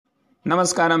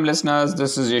Namaskaram listeners,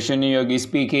 this is Yashani Yogi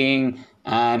speaking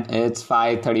and it's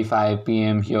 5:35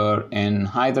 p.m. here in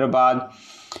Hyderabad.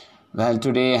 Well,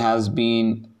 today has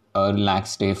been a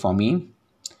relaxed day for me.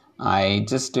 I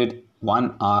just did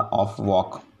 1 hour of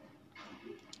walk.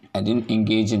 I didn't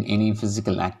engage in any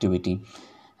physical activity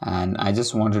and I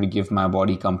just wanted to give my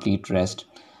body complete rest.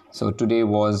 So today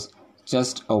was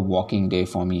just a walking day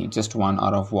for me, just 1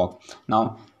 hour of walk.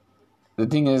 Now, the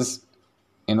thing is,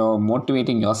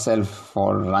 motivating yourself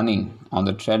for running on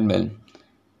the treadmill,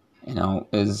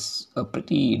 is a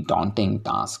pretty daunting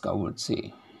task, I would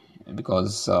say,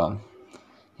 because,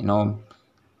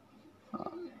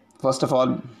 first of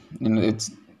all, it's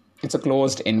a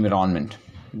closed environment,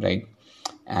 right?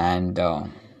 And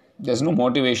there's no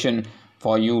motivation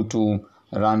for you to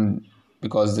run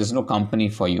because there's no company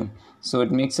for you. So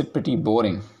it makes it pretty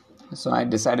boring. So I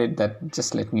decided that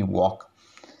just let me walk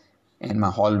in my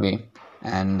hallway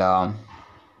and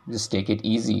just take it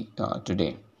easy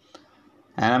today.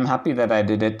 And I'm happy that I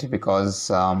did it because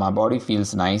my body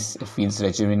feels nice. It feels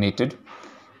rejuvenated.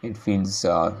 It feels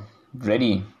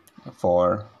ready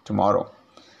for tomorrow.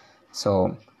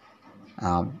 So,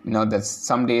 that's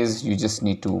some days you just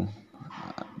need to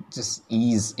just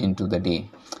ease into the day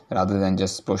rather than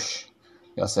just push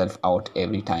yourself out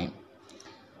every time.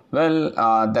 Well,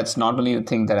 that's not only the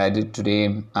thing that I did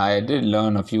today. I did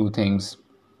learn a few things.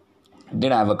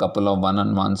 Did have a couple of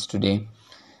one-on-ones today.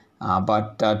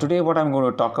 But today what I'm going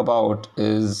to talk about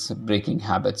is breaking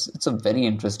habits. It's a very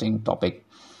interesting topic.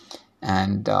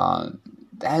 And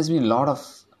there has been a lot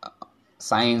of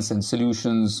science and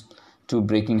solutions to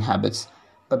breaking habits.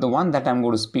 But the one that I'm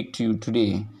going to speak to you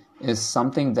today is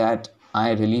something that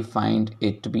I really find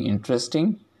it to be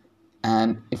interesting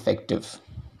and effective.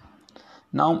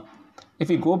 Now, if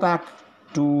we go back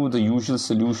to the usual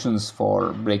solutions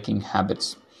for breaking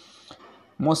habits,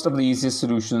 most of the easiest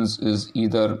solutions is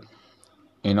either,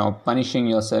 punishing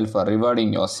yourself or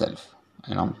rewarding yourself.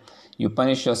 You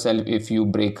punish yourself if you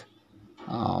break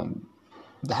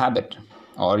the habit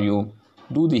or you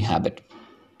do the habit,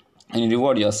 and you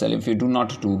reward yourself if you do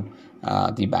not do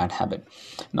the bad habit.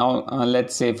 Now,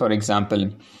 let's say, for example,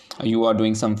 you are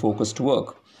doing some focused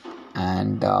work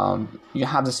and you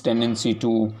have this tendency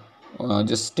to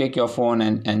just take your phone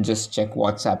and just check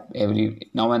WhatsApp every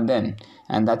now and then.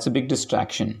 And that's a big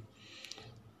distraction.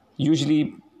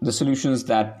 Usually the solutions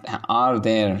that are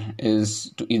there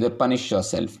is to either punish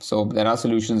yourself. So there are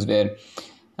solutions where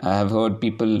I have heard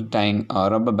people tying a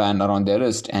rubber band around their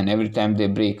wrist, and every time they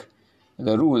break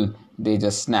the rule, they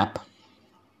just snap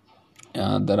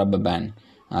the rubber band.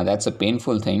 That's a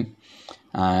painful thing.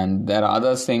 And there are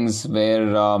other things where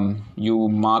you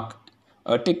mark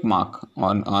a tick mark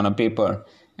on a paper,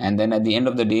 and then at the end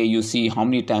of the day you see how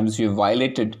many times you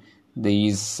violated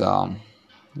these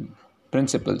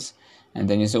principles, and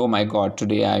then you say, oh my god,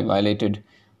 today I violated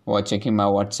or checking my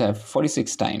WhatsApp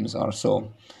 46 times or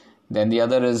so. Then the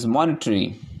other is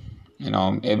monetary.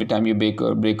 Every time you break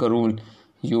a rule,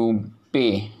 you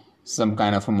pay some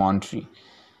kind of a monetary.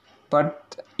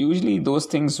 But usually those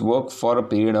things work for a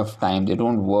period of time. They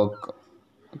don't work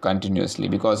continuously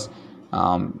because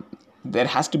there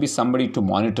has to be somebody to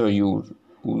monitor you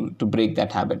to break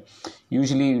that habit.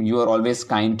 Usually you are always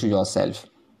kind to yourself,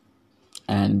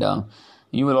 and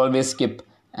you will always skip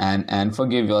and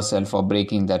forgive yourself for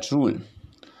breaking that rule.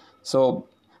 So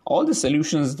all the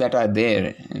solutions that are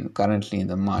there currently in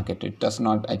the market, it does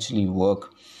not actually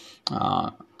work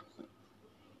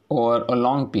over a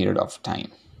long period of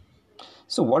time.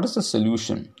 So what is the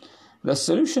solution? The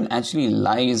solution actually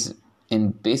lies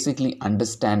in basically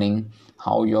understanding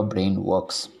how your brain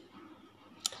works.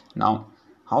 Now,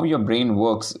 how your brain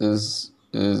works is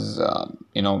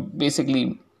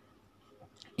basically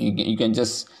you can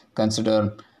just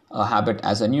consider a habit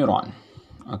as a neuron.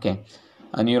 Okay,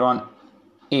 a neuron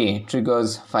A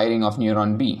triggers firing of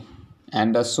neuron B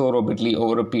and does so repeatedly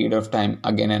over a period of time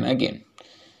again and again.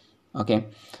 Okay,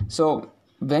 so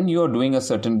when you are doing a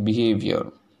certain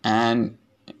behavior and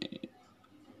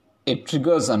it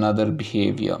triggers another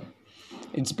behavior,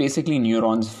 it's basically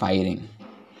neurons firing.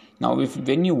 Now,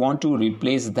 when you want to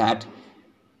replace that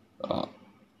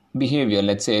behavior,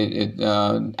 let's say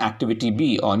activity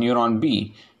B or neuron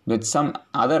B with some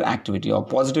other activity or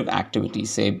positive activity,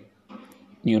 say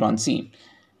neuron C,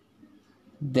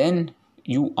 then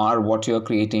you are what you're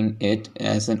creating it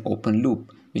as an open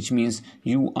loop, which means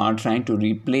you are trying to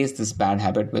replace this bad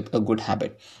habit with a good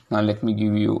habit. Now, let me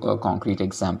give you a concrete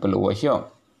example over here.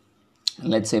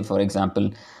 Let's say, for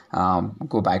example,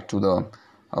 go back to the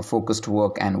focused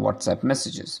work and WhatsApp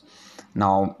messages.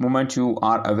 Now, moment you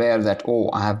are aware that, oh,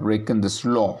 I have broken this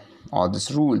law or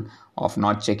this rule of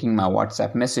not checking my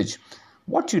WhatsApp message.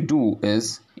 What you do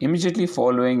is immediately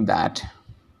following that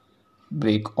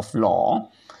break of law,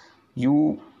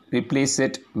 you replace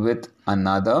it with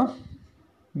another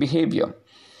behavior.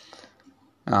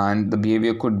 And the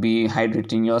behavior could be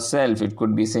hydrating yourself. It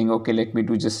could be saying, okay, let me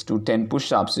do 10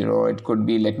 push-ups, or it could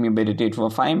be let me meditate for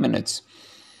 5 minutes.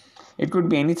 It could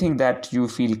be anything that you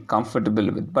feel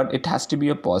comfortable with, but it has to be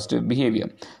a positive behavior.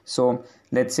 So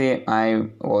let's say I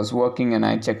was working and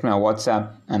I checked my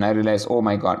WhatsApp and I realized, oh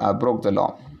my God, I broke the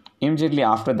law. Immediately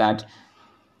after that,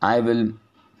 I will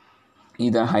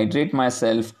either hydrate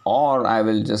myself, or I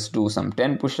will just do some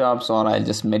 10 push-ups, or I'll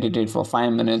just meditate for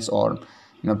 5 minutes, or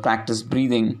practice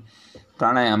breathing,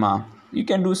 pranayama. You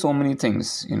can do so many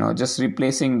things, just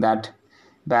replacing that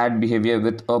bad behavior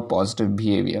with a positive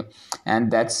behavior.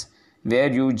 And that's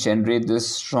where you generate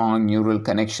this strong neural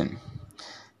connection.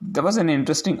 There was an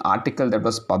interesting article that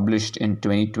was published in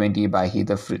 2020 by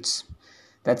Heather Fritz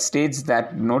that states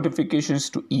that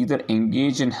notifications to either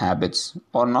engage in habits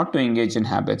or not to engage in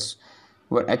habits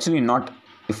were actually not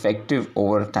effective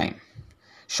over time.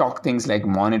 Shock things like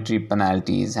monetary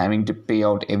penalties, having to pay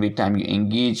out every time you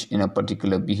engage in a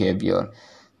particular behavior.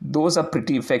 Those are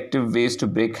pretty effective ways to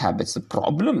break habits. The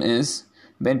problem is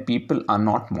when people are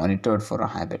not monitored for a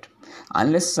habit.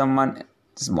 Unless someone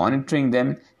is monitoring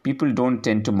them, people don't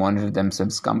tend to monitor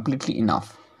themselves completely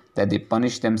enough that they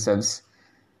punish themselves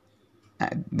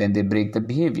when they break the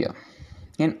behavior.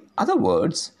 In other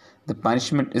words, the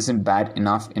punishment isn't bad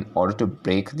enough in order to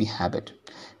break the habit,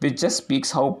 which just speaks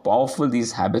how powerful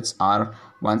these habits are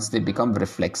once they become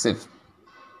reflexive.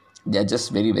 They are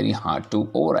just very, very hard to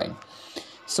override.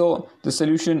 So the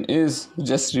solution is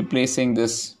just replacing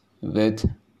this with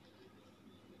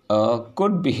a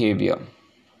good behavior.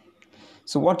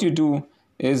 So what you do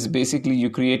is basically you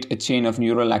create a chain of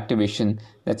neural activation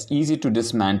that's easy to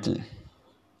dismantle.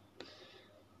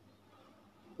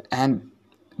 And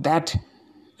that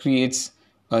creates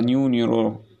a new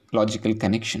neurological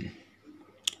connection.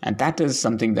 And that is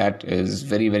something that is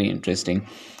very, very interesting.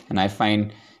 And I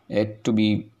find it to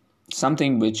be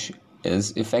something which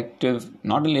is effective,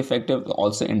 not only effective,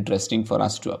 also interesting for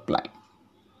us to apply.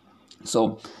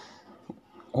 So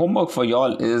homework for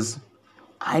y'all is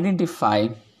identify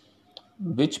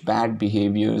which bad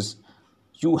behaviors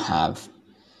you have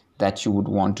that you would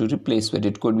want to replace with.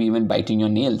 It could be even biting your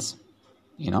nails,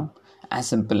 as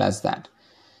simple as that.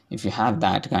 If you have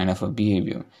that kind of a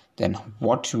behavior, then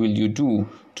what will you do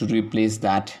to replace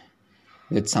that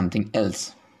with something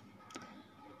else?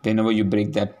 Whenever you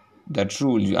break that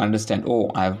rule, you understand, oh,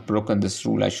 I've broken this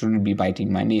rule, I shouldn't be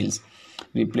biting my nails.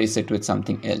 Replace it with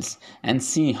something else and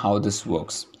see how this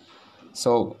works.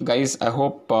 So guys, I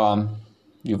hope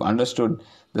you've understood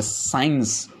the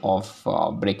science of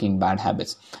breaking bad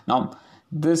habits. Now,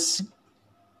 this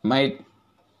might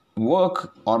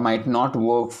work or might not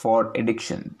work for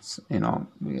addictions.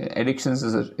 Addictions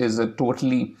is a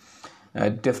totally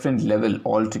different level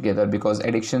altogether, because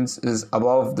addictions is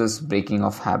above this breaking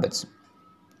of habits.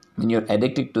 When you're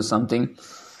addicted to something,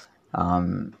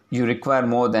 you require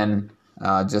more than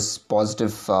just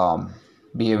positive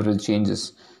behavioral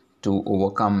changes to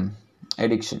overcome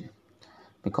addiction,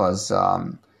 because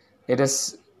it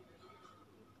is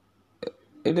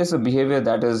a behavior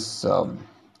that is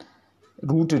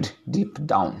rooted deep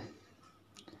down.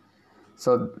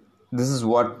 So this is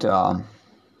what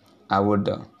I would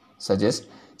suggest.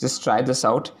 Just try this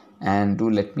out and do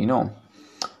let me know.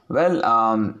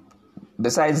 Well,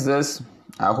 besides this,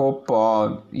 I hope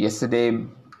yesterday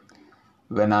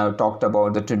when I talked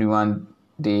about the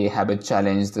 21-day habit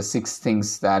challenge, the 6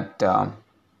 things that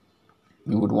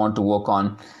you would want to work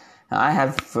on, I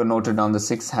have noted down the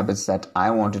 6 habits that I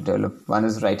want to develop. One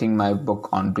is writing my book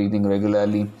on breathing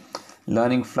regularly,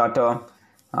 learning Flutter.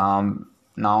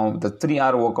 Now the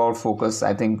 3-hour workout focus,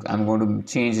 I think I'm going to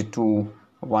change it to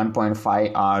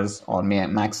 1.5 hours or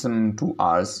maximum 2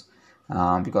 hours,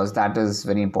 because that is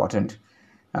very important.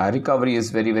 Recovery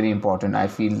is very, very important. I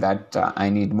feel that I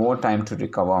need more time to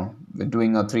recover.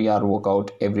 Doing a 3-hour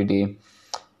workout every day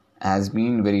has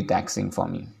been very taxing for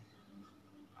me.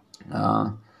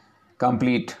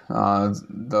 Complete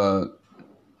the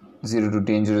Zero to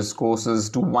Dangerous courses,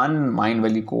 do one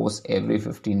Mindvalley course every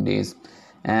 15 days,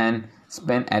 and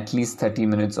spend at least 30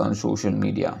 minutes on social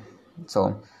media.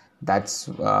 So that's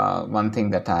one thing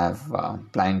that I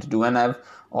have planned to do. And I've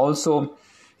also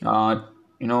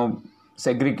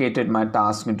segregated my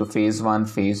task into phase 1,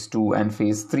 phase 2 and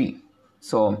phase 3.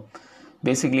 So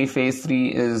basically phase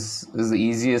 3 is the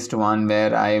easiest one,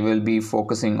 where I will be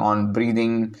focusing on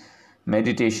breathing,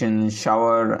 meditation,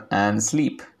 shower and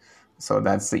sleep. So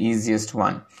that's the easiest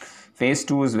one. Phase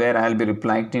 2 is where I'll be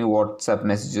replying to WhatsApp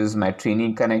messages. My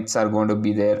training connects are going to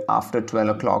be there after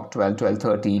 12 o'clock,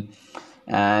 12:30.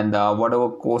 And whatever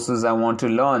courses I want to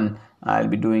learn, I'll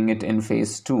be doing it in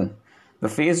phase 2. The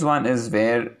phase 1 is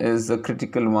the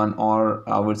critical one, or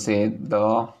I would say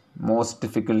the most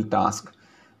difficult task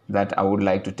that I would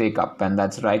like to take up, and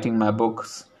that's writing my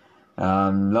books,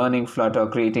 learning Flutter,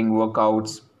 creating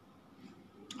workouts,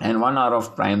 and 1 hour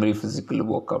of primary physical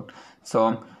workout.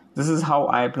 So this is how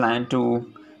I plan to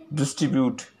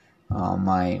distribute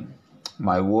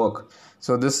my work.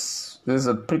 So this is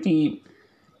a pretty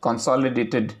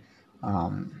consolidated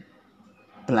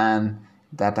plan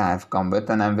that I have come with,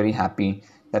 and I'm very happy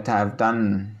that I have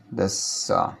done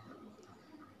this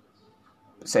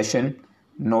session.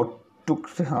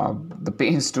 Took the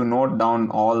pains to note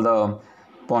down all the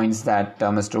points that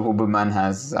Mr. Huberman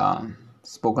has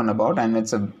spoken about, and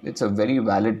it's a very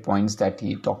valid points that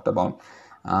he talked about.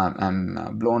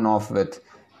 I'm blown off with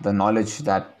the knowledge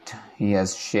that he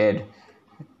has shared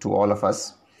to all of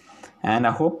us, and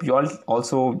I hope you all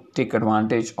also take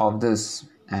advantage of this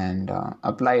and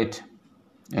apply it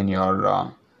in your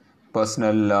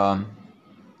personal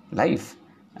life.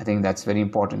 I think that's very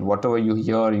important. Whatever you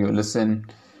hear, you listen,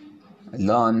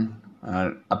 learn,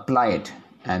 apply it,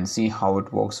 and see how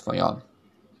it works for you all.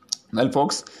 Well,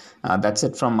 folks, that's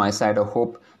it from my side. I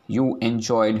hope you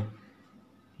enjoyed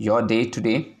your day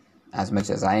today as much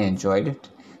as I enjoyed it.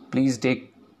 Please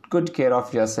take good care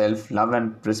of yourself, love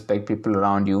and respect people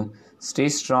around you, stay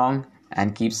strong,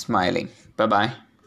 and keep smiling. Bye-bye.